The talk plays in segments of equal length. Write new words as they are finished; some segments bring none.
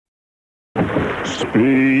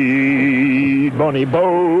Speed, bonny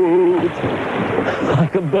boat,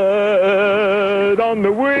 like a bird on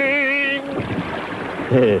the wing,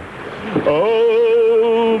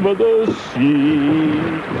 over the sea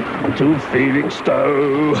to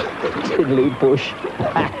Felixstowe, tiddly bush.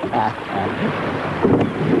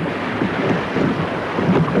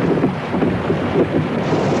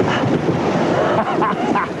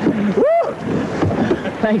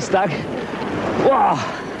 Thanks, Doug. Wow.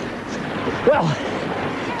 Well,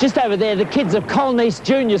 just over there, the kids of Colneis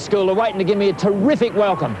Junior School are waiting to give me a terrific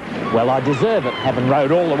welcome. Well, I deserve it, having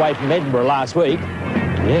rode all the way from Edinburgh last week.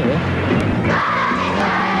 Yeah.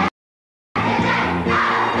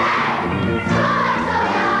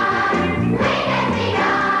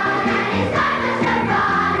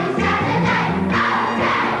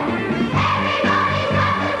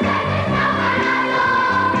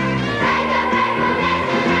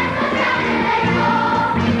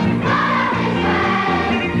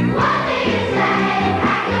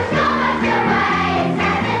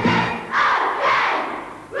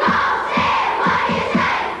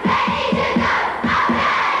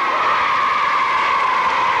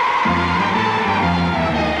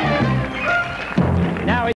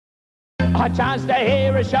 I chanced to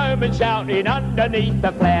hear a showman shouting underneath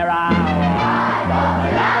the flare. Oh, I've got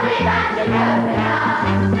a lovely bunch of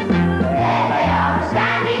girls. There they are,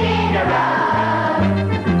 standing in a row.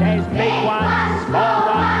 There's big ones, small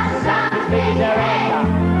ones, some as big as a egg.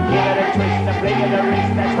 Give it a twist, a flick of the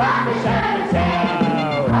wrist, that's what the showman said.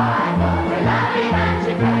 Oh, I've got a lovely bunch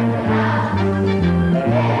of girls.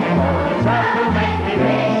 They're all the trouble make me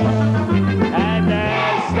rich. And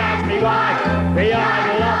there stands me wife, the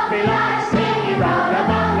idol of me life.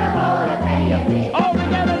 All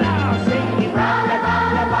together now, singing roll a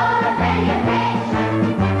bowl a bowl a pay a fish.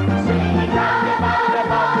 Singing roll a bowl a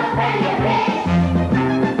bowl a pay a fish.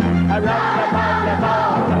 A roll a bowl a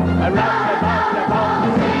bowl, a roll a bowl a bowl,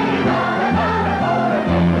 singing roll a bowl a bowl a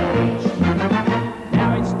fish. Now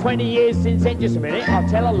it's 20 years since then, just a minute, I'll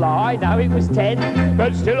tell a lie, no it was 10.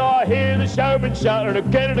 But still I hear the showman shouting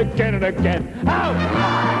again and again and again. Oh!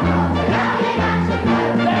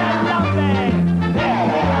 They're lovely!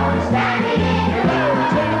 Standing in a row,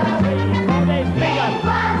 2, 3, 4, there's big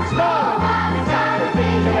ones, small ones, some as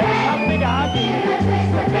big as a egg, some big hug, you twist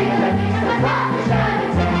the big and the twist the what the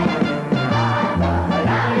showman said. A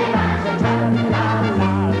lovely bunch of trouble, la la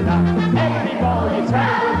la. Every ball you throw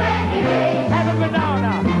will make me rich. Have a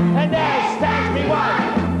banana, and there stands me wife,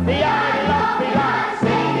 the idol of me life,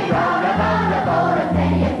 singing roll a bowl a bowl a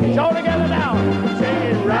pay a fish. All together now,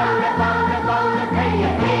 singing roll a bowl a bowl a pay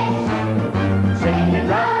a fish. Singing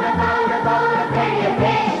roll a bowl a bowl a pay a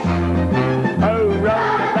fish. Oh,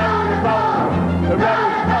 roll a bowl a bowl, roll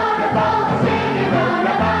a bowl, singing roll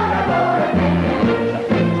a bowl a bowl a pay a fish.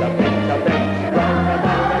 A fish, a fish, a fish, roll a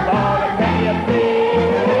bowl a bowl a pay a fish.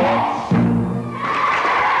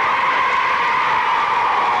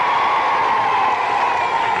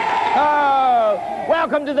 Oh,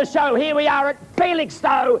 welcome to the show. Here we are at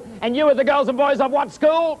Felixstowe, and you are the girls and boys of what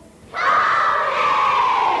school?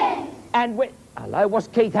 And we... Hello, what's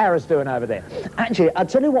Keith Harris doing over there? Actually, I'll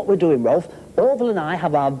tell you what we're doing, Rolf. Orville and I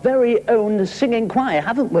have our very own singing choir,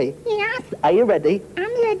 haven't we? Yes. Are you ready?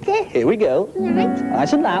 I'm ready. Here we go. Right.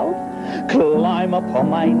 Nice and loud. Climb up on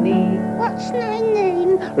my knee. What's my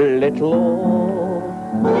name? Little Orv.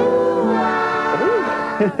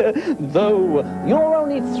 Though you're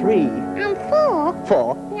only 3. I'm 4.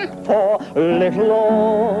 4? Yeah. 4, little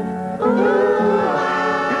Orv.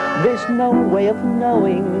 There's no way of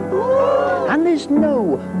knowing, and there's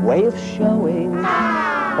no way of showing.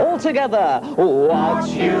 All together, what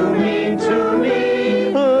you mean to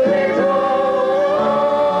me, little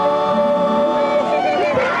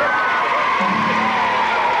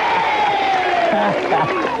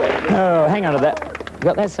Oh, hang on to that. You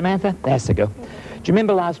got that, Samantha? That's the go. Do you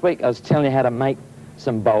remember last week I was telling you how to make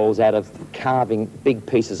some bowls out of carving big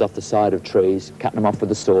pieces off the side of trees, cutting them off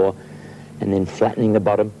with a saw, and then flattening the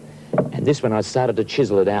bottom? And this one I started to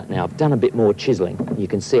chisel it out now. I've done a bit more chiseling. You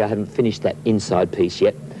can see I haven't finished that inside piece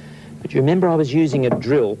yet. But you remember I was using a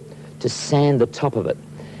drill to sand the top of it.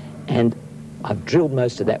 And I've drilled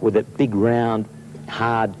most of that with a big round,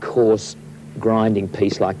 hard, coarse grinding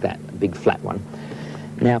piece like that, a big flat one.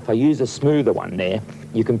 Now if I use a smoother one there,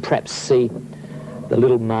 you can perhaps see the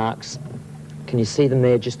little marks. Can you see them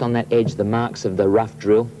there just on that edge, the marks of the rough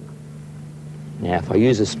drill? Now, if I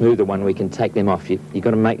use a smoother one, we can take them off. You've got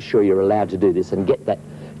to make sure you're allowed to do this and get that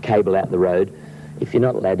cable out the road. If you're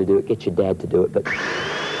not allowed to do it, get your dad to do it. But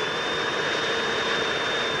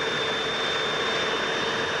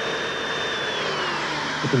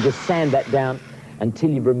you can just sand that down until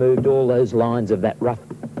you've removed all those lines of that rough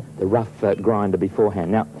grinder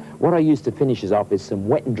beforehand. Now, what I use to finish this off is some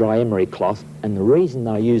wet and dry emery cloth, and the reason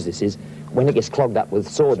I use this is when it gets clogged up with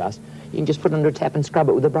sawdust, you can just put it under a tap and scrub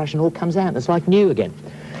it with a brush and it all comes out and it's like new again.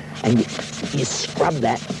 And you scrub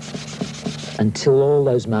that until all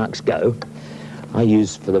those marks go. I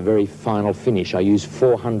use, for the very final finish, I use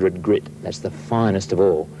 400 grit. That's the finest of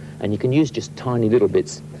all. And you can use just tiny little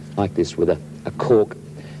bits like this with a cork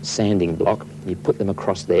sanding block. You put them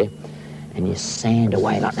across there and you sand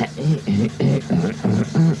away like that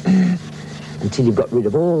until you've got rid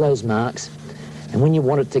of all those marks. And when you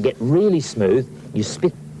want it to get really smooth, you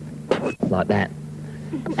spit like that.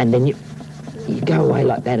 And then you go away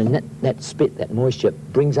like that, and that spit, that moisture,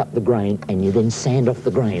 brings up the grain, and you then sand off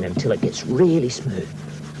the grain until it gets really smooth.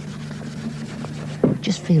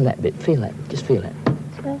 Just feel that bit, feel that, just feel that.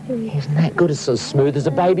 Isn't that good? It's as smooth as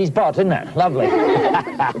a baby's bot, isn't it? Lovely.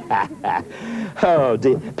 Oh,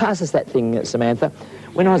 dear. Pass us that thing, Samantha.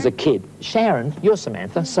 When I was a kid, Sharon, you're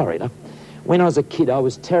Samantha, sorry, love. When I was a kid, I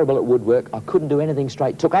was terrible at woodwork. I couldn't do anything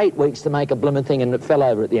straight. It took 8 weeks to make a blooming thing, and it fell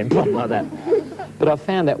over at the end, like that. But I've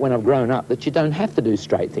found out when I've grown up that you don't have to do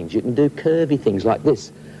straight things. You can do curvy things like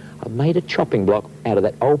this. I've made a chopping block out of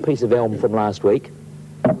that old piece of elm from last week.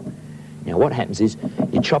 Now, what happens is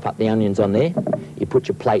you chop up the onions on there, you put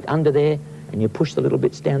your plate under there, and you push the little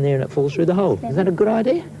bits down there and it falls through the hole. Is that a good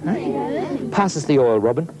idea? Hey? Pass us the oil,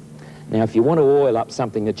 Robin. Now, if you want to oil up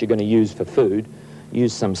something that you're going to use for food,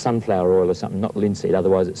 use some sunflower oil or something, not linseed,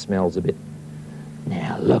 otherwise it smells a bit.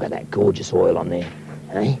 Now, look at that gorgeous oil on there,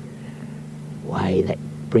 eh? Way that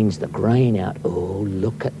brings the grain out. Oh,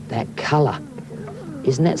 look at that colour.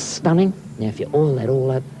 Isn't that stunning? Now, if you oil that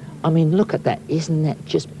all up, I mean, look at that. Isn't that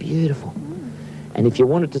just beautiful? And if you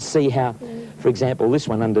wanted to see how, for example, this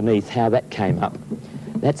one underneath, how that came up,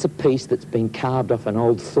 that's a piece that's been carved off an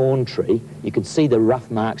old thorn tree. You can see the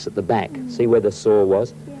rough marks at the back. See where the saw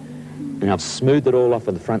was? And I've smoothed it all off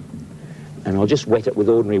at the front, and I'll just wet it with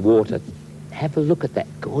ordinary water. Have a look at that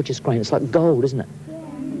gorgeous grain. It's like gold, isn't it?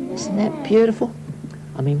 Yeah. Isn't that beautiful?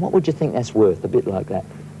 I mean, what would you think that's worth, a bit like that?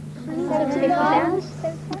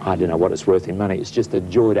 I don't know what it's worth in money. It's just a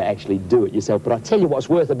joy to actually do it yourself. But I tell you what's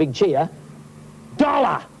worth a big cheer. $1!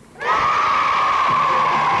 Tonight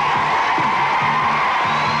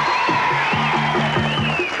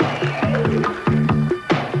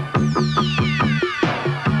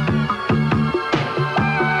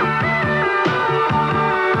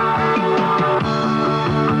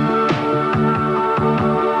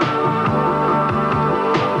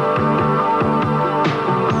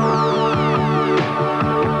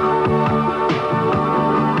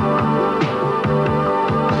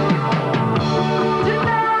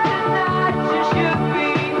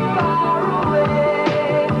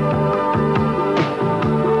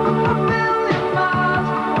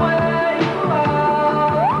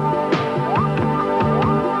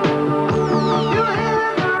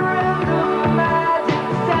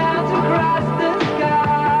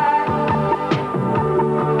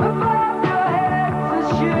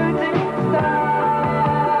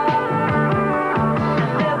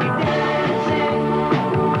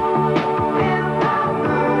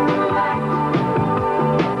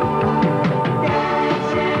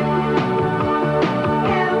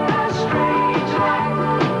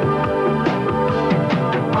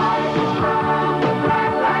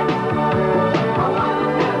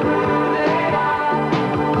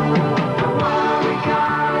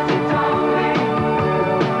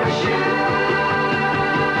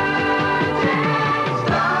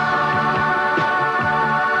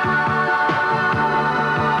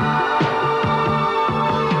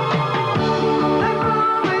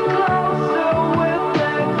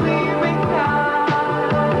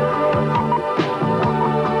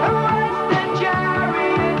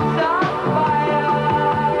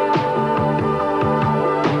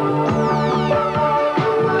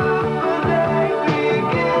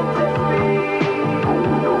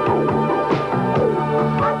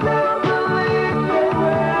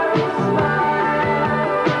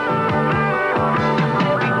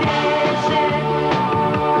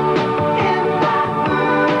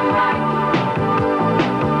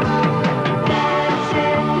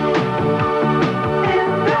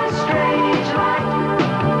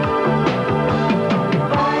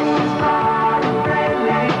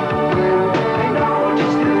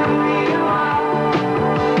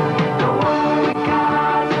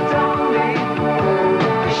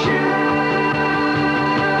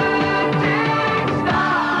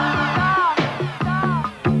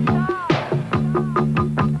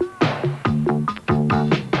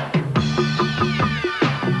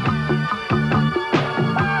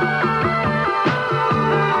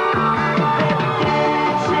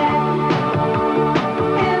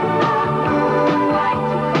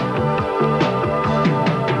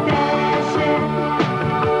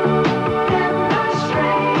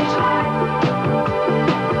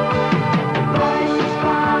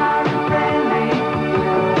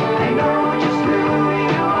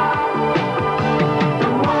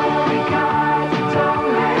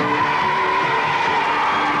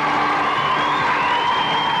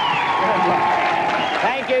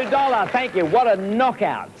you, Dollar. Thank you. What a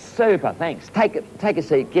knockout. Super. Thanks. Take a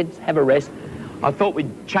seat, kids. Have a rest. I thought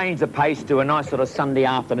we'd change the pace to a nice sort of Sunday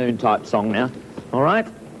afternoon type song now. All right?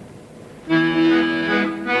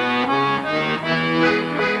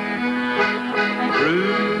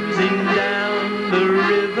 Cruising down the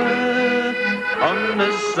river on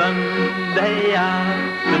a Sunday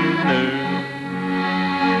afternoon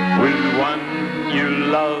with one you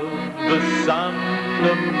love, the sun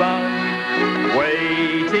above,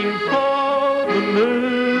 waiting for the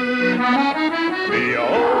moon. The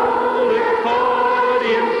old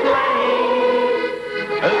accordion playing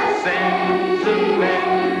a sentimental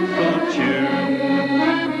tune.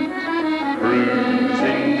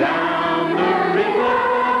 Cruising down the river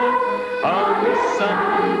on a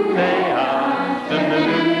Sunday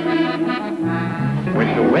afternoon. When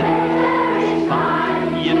the weather is fine,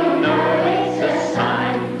 you know it's a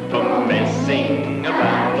sign for messing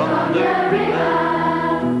about on the river.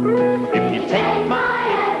 If you take my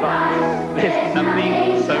advice, there's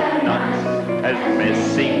nothing so nice as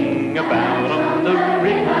messing about on the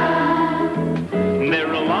river. There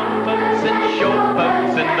are long boats and short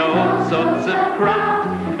boats and all sorts of craft,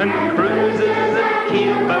 and cruisers and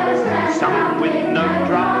keelboats and some with no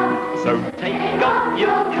draft. So take off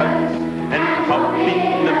your coat and hop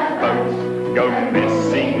in the boat, go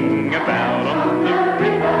messing about on the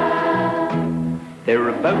river. There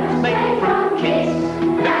are boats made from kids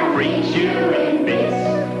that freeze you in bits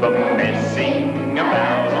for messing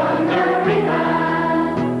about on the river.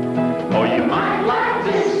 Or you might like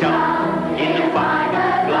to start in a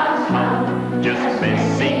fiberglass hull, just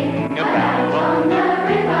messing about on the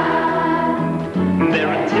river. There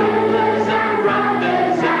are timbers and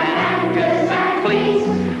rudders and anchors and cleats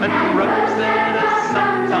and ropes that are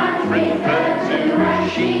sometimes referred to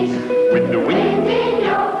as sheets. With the wind in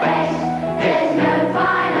your face, there's no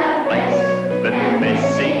finer place than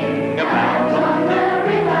messing about on the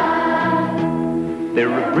river.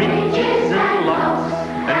 There are bridges and locks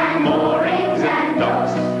and moorings and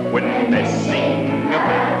docks when messing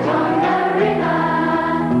about on the river.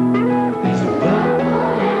 There's a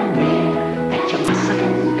whirlpool and wind that you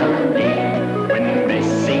mustn't go near when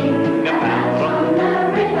messing about on the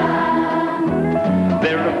river.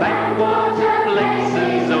 There are backwater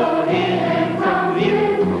places all hidden from view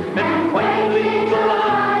and quaint little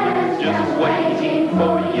islands just waiting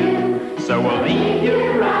for you. So I'll leave you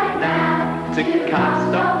right now to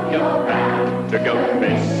cast off your crown, to go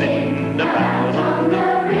messing about on the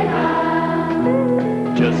river.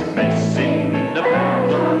 Just messing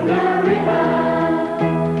about on the river.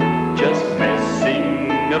 Just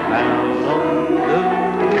messing about on the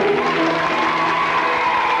river.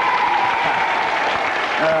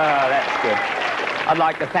 Oh, that's good. I'd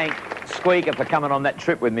like to thank Squeaker for coming on that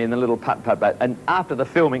trip with me in the little putt-putt boat. And after the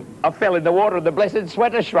filming, I fell in the water and the blessed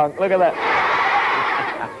sweater shrunk. Look at that.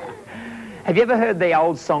 Have you ever heard the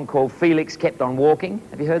old song called Felix Kept on Walking?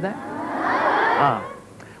 Have you heard that? Ah.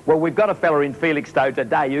 Well, we've got a fella in Felixstowe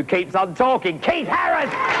today who keeps on talking. Keith Harris!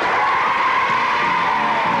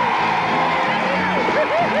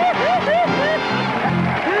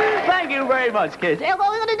 Thank you very much, kids. Yeah, what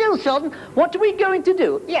are we going to do, son? What are we going to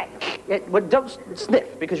do? Yeah. Well, don't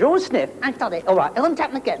sniff, because you always sniff. I'm sorry. All right,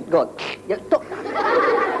 untap again. Good. Yeah, stop.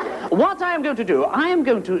 What I am going to do, I am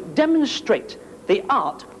going to demonstrate the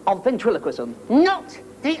art of ventriloquism. Not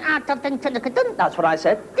the art of ventriloquism. That's what I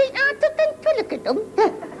said. The art of ventriloquism?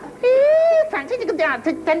 Fancy the art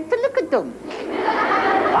of ventriloquism.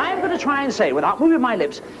 I am going to try and say, without moving my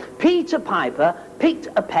lips, Peter Piper picked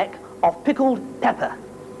a peck of pickled pepper.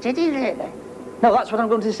 Did he really? No, that's what I'm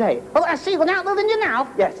going to say. Well, I see without moving your mouth.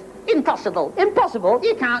 Yes. Impossible. Impossible?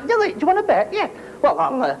 You can't do it. Do you want to bet? Yeah. Well,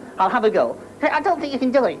 I'll have a go. Hey, I don't think you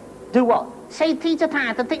can do it. Do what? Say Peter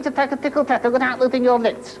Piper picked a peck of pickled pepper without moving your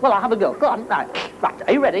lips. Well, I'll have a go. Go on. Right.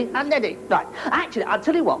 Are you ready? I'm ready. Right. Actually, I'll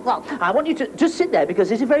tell you what. Well, I want you to just sit there because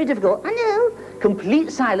this is very difficult. I know.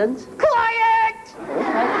 Complete silence. Quiet!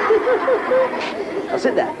 I'll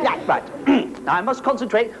sit there. Yeah, right. Now I must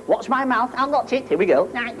concentrate. Watch my mouth. I'll watch it. Here we go.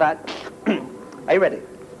 Right. Right. Are you ready?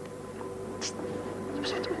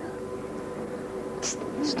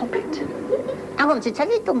 Stop it. I want to tell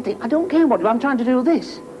you something. I don't care what I'm trying to do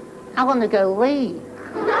this. I want to go away.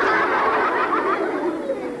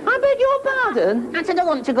 I beg your pardon? I said I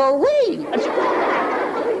want to go away.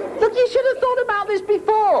 Look, you should have thought about this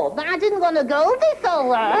before. But I didn't want to go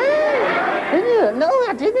before. Didn't you? No,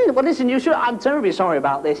 I didn't. Well, listen, you should. I'm terribly sorry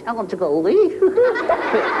about this. I want to go away.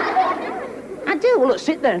 I do. Well, look,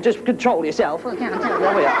 sit there and just control yourself. Well, can't tell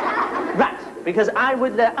There we you. are. Right, because I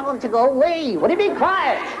would... I want to go away. Would you be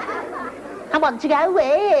quiet? I want to go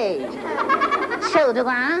away. So do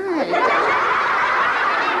I.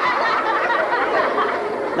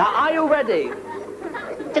 ready?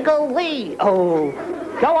 To go wee. Oh,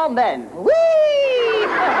 go on then. Wee!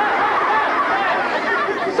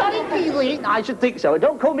 Sorry, Kiwi. I should think so.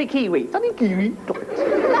 Don't call me Kiwi. Sonny Kiwi.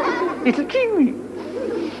 Little Kiwi.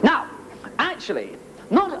 Now, actually,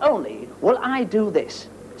 not only will I do this,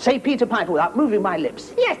 say Peter Piper without moving my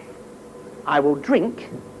lips. Yes, I will drink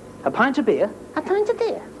a pint of beer. a pint of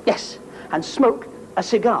beer. Yes, and smoke a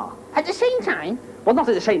cigar. At the same time? Well, not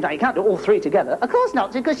at the same time. You can't do all three together. Of course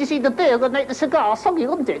not, because you see, the beer would make the cigar soggy,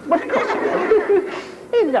 wouldn't it? Well, of course.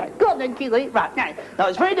 Right. Go on then, Kiwi. Right, now,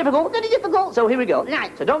 it's very difficult. Very difficult. So here we go.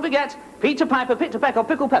 Right. So don't forget, Peter Piper, picked a peck of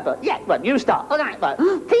pickled pepper. Yeah. Well, you start. All right, right.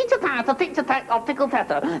 Peter Piper picked a peck of pickled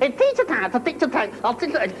pepper. If Peter Piper picked a peck of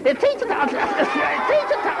pickled... If Peter Piper... If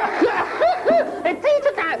Peter Piper...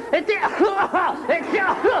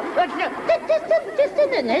 Just a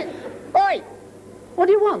minute. Oi, What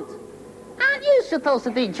do you want? aren't you supposed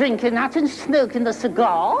to be drinking that and smoking the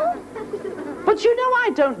cigar? But you know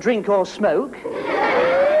I don't drink or smoke.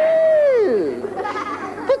 Ooh.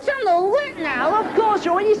 But I'm all wet now. Of course,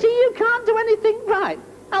 you see, you can't do anything right.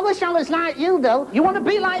 I wish I was like you, though. You want to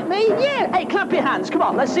be like me? Yeah. Hey, clap your hands. Come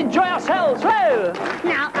on, let's enjoy ourselves. Whoa!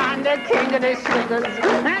 Now I'm the king of the slithers,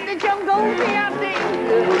 and the jungle beyond me.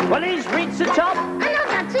 Well, he's reached the top, And I've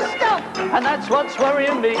had to stop. and that's what's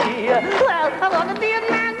worrying me. Well, I want to be a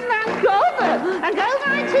man and go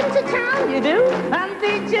right into town. You do? And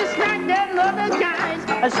be just like them other guys.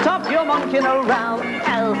 And stop your monkeying around.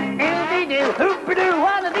 Oh, ooby-doo. Hoop-a-doo,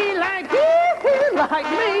 wanna be like you, like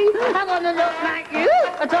me. I want to look like you.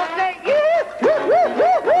 I talk like you.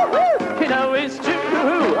 You know it's true.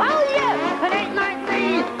 Oh, yeah. It ain't like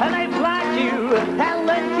me. And ain't like you. I'll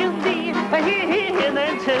let you be. Here,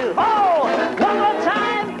 then too. Oh, one more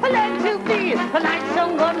time. Let you be like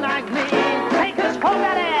someone like me. Take us home,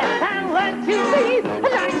 daddy. And let you be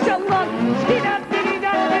like someone.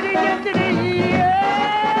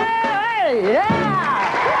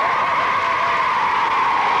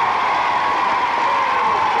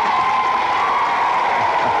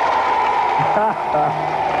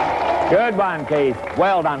 Good one, Keith.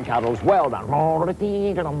 Well done, Cuddles. Well done.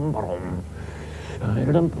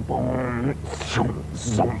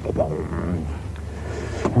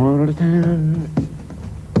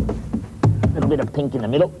 Little bit of pink in the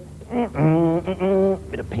middle.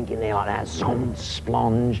 Bit of pink in there like that. Some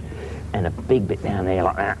splonge. And a big bit down there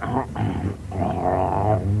like that.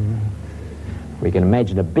 We can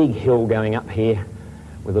imagine a big hill going up here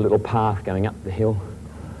with a little path going up the hill.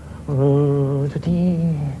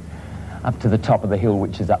 Up to the top of the hill,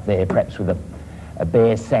 which is up there, perhaps with a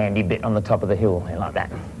bare sandy bit on the top of the hill, there, like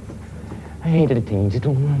that.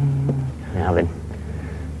 Now then,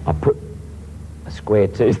 I'll put a square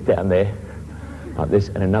tooth down there, like this,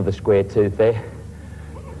 and another square tooth there,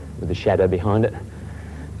 with a shadow behind it,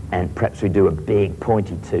 and perhaps we do a big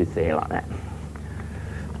pointy tooth there, like that.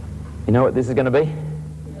 You know what this is going to be?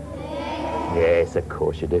 Yes, of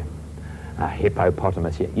course you do. A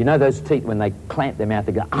hippopotamus. You know those teeth, when they clamp their mouth,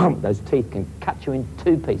 they go, those teeth can cut you in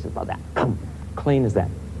two pieces like that. Clean as that.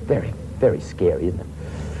 Very, very scary, isn't it?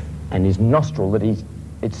 And his nostril,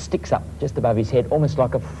 it sticks up just above his head, almost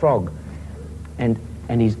like a frog. And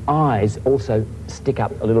his eyes also stick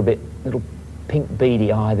up a little bit, little pink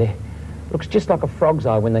beady eye there. Looks just like a frog's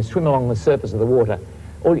eye when they swim along the surface of the water.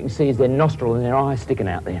 All you can see is their nostril and their eye sticking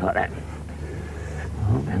out there like that.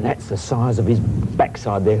 And that's the size of his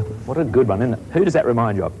backside there. What a good one, isn't it? Who does that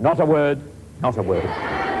remind you of? Not a word. Not a word.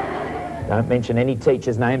 Don't mention any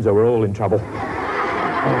teachers' names or we're all in trouble.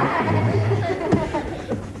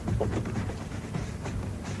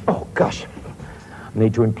 Oh, gosh. I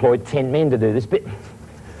need to employ 10 men to do this bit.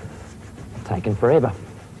 Taken forever.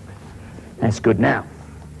 That's good now.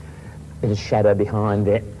 Bit of shadow behind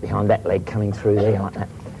that leg coming through there like that.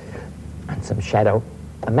 And some shadow.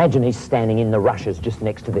 Imagine he's standing in the rushes just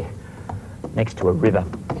next to a river.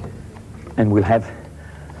 And we'll have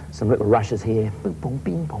some little rushes here. Boom, boom,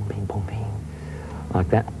 bing, boom, bing, boom, bing. Like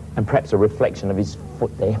that. And perhaps a reflection of his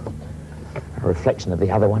foot there. A reflection of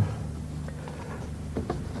the other one.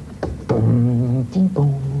 Boom, ding,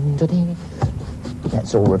 boom, da-ding.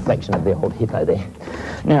 That's all reflection of the old hippo there.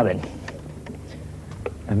 Now then,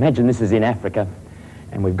 imagine this is in Africa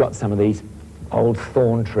and we've got some of these old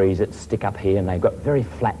thorn trees that stick up here and they've got very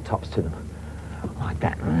flat tops to them. Like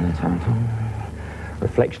that.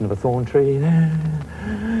 Reflection of a thorn tree there.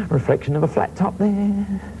 Reflection of a flat top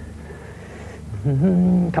there.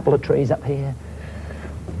 A couple of trees up here.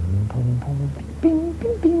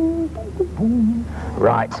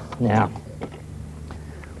 Right, now,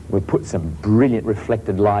 we'll put some brilliant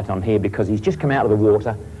reflected light on here because he's just come out of the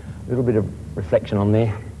water. A little bit of reflection on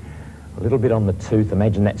there. A little bit on the tooth.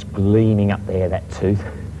 Imagine that's gleaming up there, that tooth.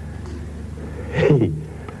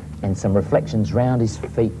 And some reflections round his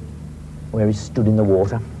feet where he stood in the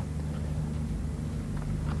water.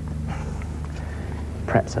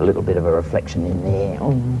 Perhaps a little bit of a reflection in there.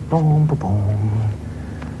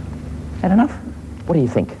 That enough? What do you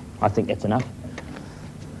think? I think that's enough.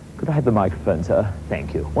 Could I have the microphone, sir?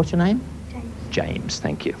 Thank you. What's your name? James. James,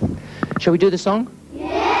 thank you. Shall we do the song?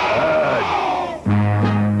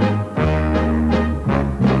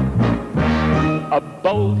 A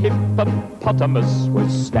bold hippopotamus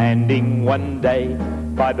was standing one day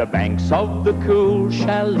by the banks of the cool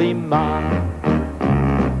Shalimar.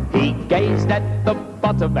 He gazed at the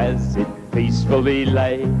bottom as it peacefully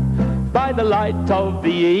lay by the light of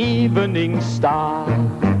the evening star.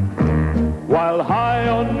 While high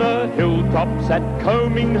on a hilltop sat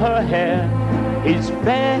combing her hair his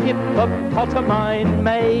fair hippopotamine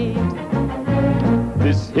maid.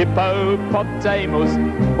 This hippopotamus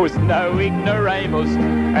was no ignoramus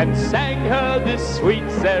and sang her this sweet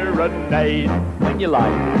serenade. When you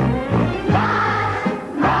like.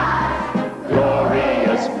 Fun, fun,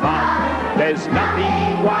 glorious fun. There's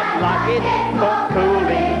nothing quite like it for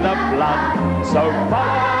cooling the blood. So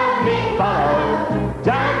follow me, follow,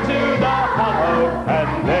 down to the hollow,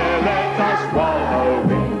 and there let us wallow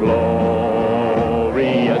in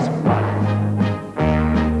glorious fun.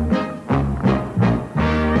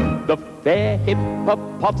 The fair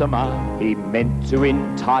hippopotama he meant to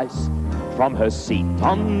entice from her seat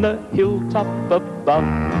on the hilltop above,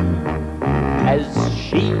 as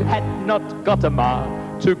she had not got a ma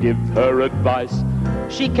to give her advice.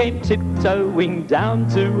 She came tiptoeing down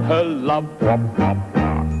to her love.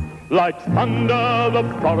 Like thunder the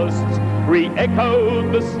forests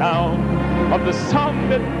re-echoed the sound of the song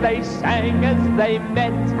that they sang as they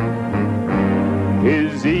met.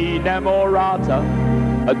 His inamorata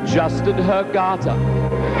adjusted her garter,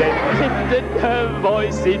 then lifted her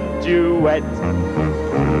voice in duet.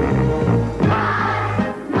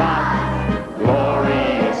 Fun,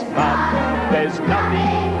 glorious fun. There's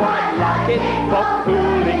nothing quite like it for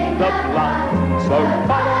cooling the blood. So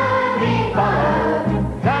follow me, follow,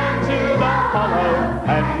 down to the hollow,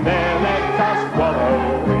 and there let us wallow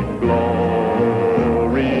in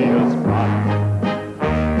glorious fun.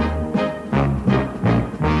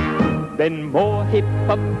 Then more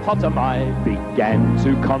hippopotami began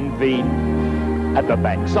to convene at the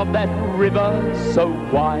banks of that river so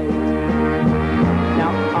wide.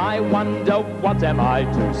 Now I wonder what am I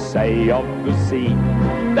to say of the scene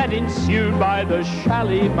that ensued by the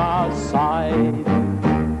Shalimar side.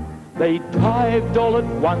 They dived all at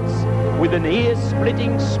once with an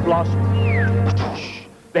ear-splitting splosh,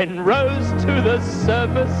 then rose to the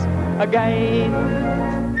surface again.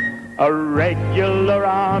 A regular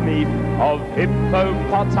army of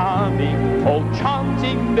hippopotami, all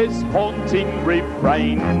chanting this haunting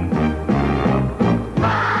refrain.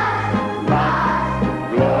 Fun,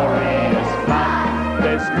 fun, glorious fun.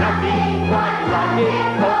 There's nothing quite like it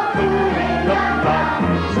for cooling the blood.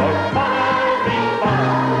 So follow me,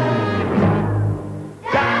 follow,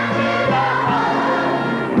 down to the hollow,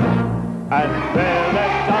 and there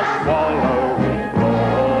let us wallow in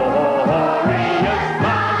glorious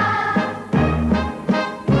fun.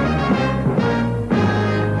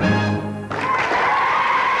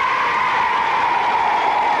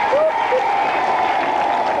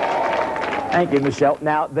 Thank you, Michelle.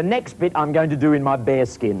 Now, the next bit I'm going to do in my bear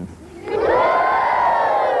skin.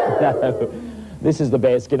 No, this is the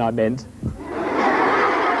bear skin I meant.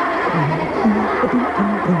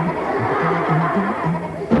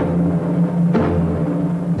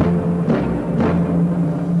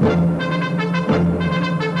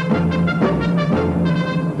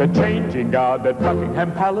 The changing guard at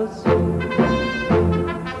Buckingham Palace.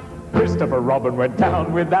 Christopher Robin went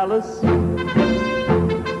down with Alice.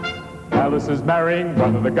 Alice is marrying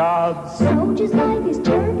one of the guards. Soldier's life is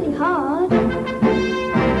terribly hard.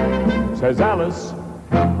 Says Alice,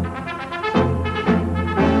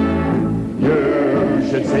 you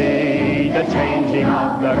should see the changing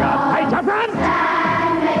of the guard. Hey, Tuffin!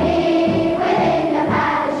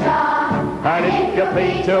 And if you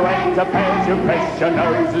plead to enter pairs, you press your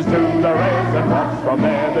noses to the rails and watch from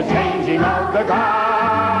there the changing of the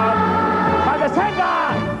guard. By the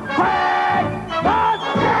centre! Quick! Run!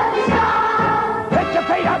 Lift your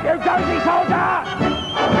feet up, you dozy soldier!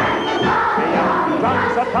 The armed drum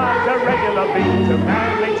supplies a regular beat to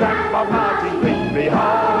manly tramp of marching feet.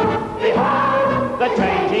 Behold, behold, the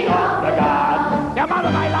changing of the guard. Your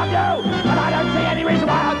mother may love you, but I don't see any reason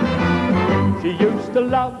why. She used to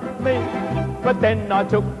love me, but then I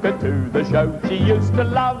took her to the show. She used to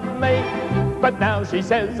love me, but now she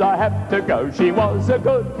says I have to go. She was a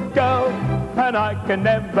good girl, and I can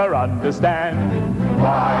never understand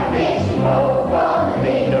why this poor one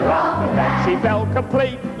leader on the back. She fell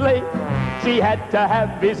completely. She had to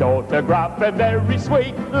have his autograph, and very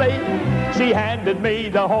sweetly she handed me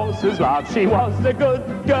the horse's laugh. She was a good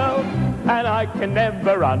girl, and I can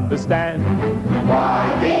never understand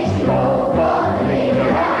why this poor one leader on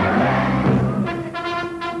the back.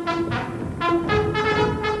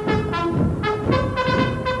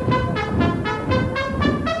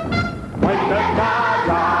 When the cars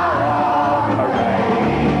are on parade,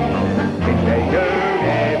 in the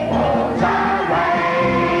uniforms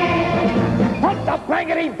arrayed, put the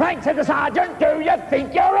blankety blank, said the sergeant, do you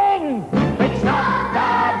think you're in? It's not the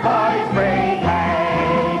boys' brigade.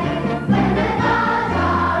 When the cars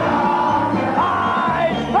are on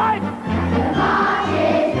parade, fight! The march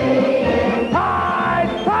is beginning.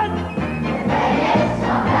 Fight, fight! The bayonets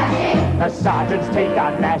are flashing. The sergeant's teeth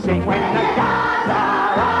are gnashing when the cars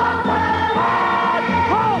are on.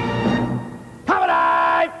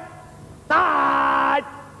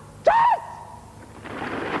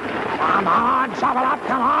 Come on, shovel up,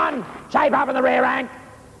 come on! Shape up in the rear rank!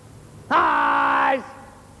 Eyes!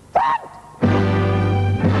 Front!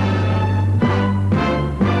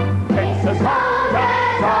 It's the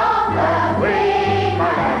soldiers of the free,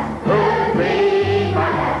 my lads, who'll be, my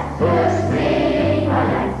lads, who'll see, my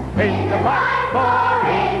lads, in the fight for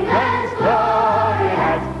England's glory,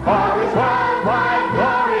 lads, for its worldwide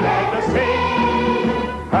glory, legacy.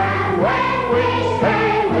 And when we say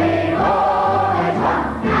we're all as one,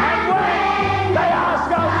 and when they ask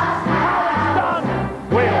us how it's done,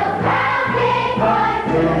 we'll proudly point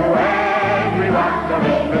to everyone, the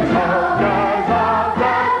England soldiers of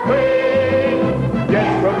the Queen. Yes,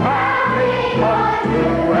 we'll proudly point to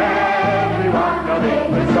everyone, the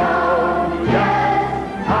England soldiers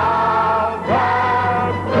of the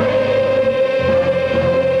Queen.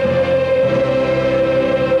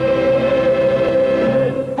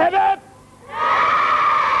 Hip hip!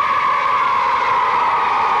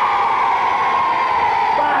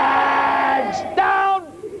 Flags down!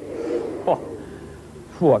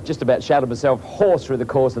 Oh, I've just about shouted myself hoarse through the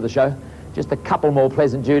course of the show. Just a couple more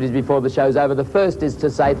pleasant duties before the show's over. The first is to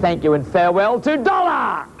say thank you and farewell to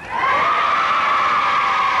Dollar!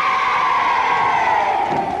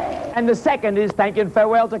 And the second is thank you and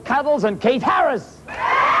farewell to Cuddles and Keith Harris.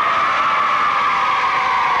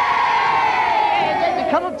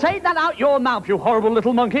 Come on, take that out your mouth, you horrible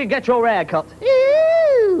little monkey, and get your hair cut. Ew.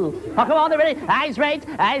 Oh, come on, they're ready. Eyes right,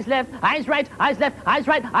 eyes left, eyes right, eyes left, eyes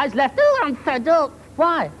right, eyes left. Oh, I'm fed up.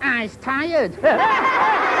 Why? Eyes tired.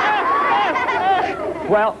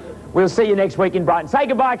 Well, we'll see you next week in Brighton. Say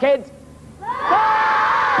goodbye, kids.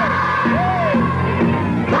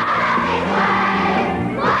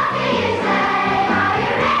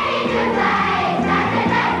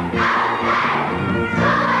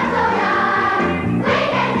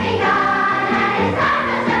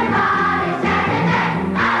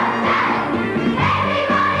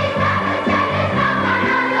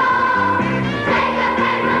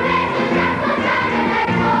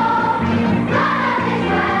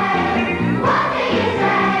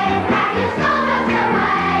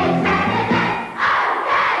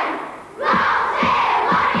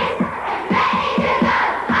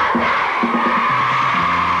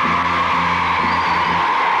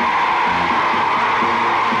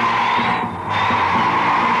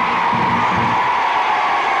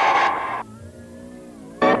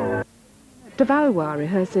 De Valois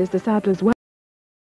rehearses the Saddler's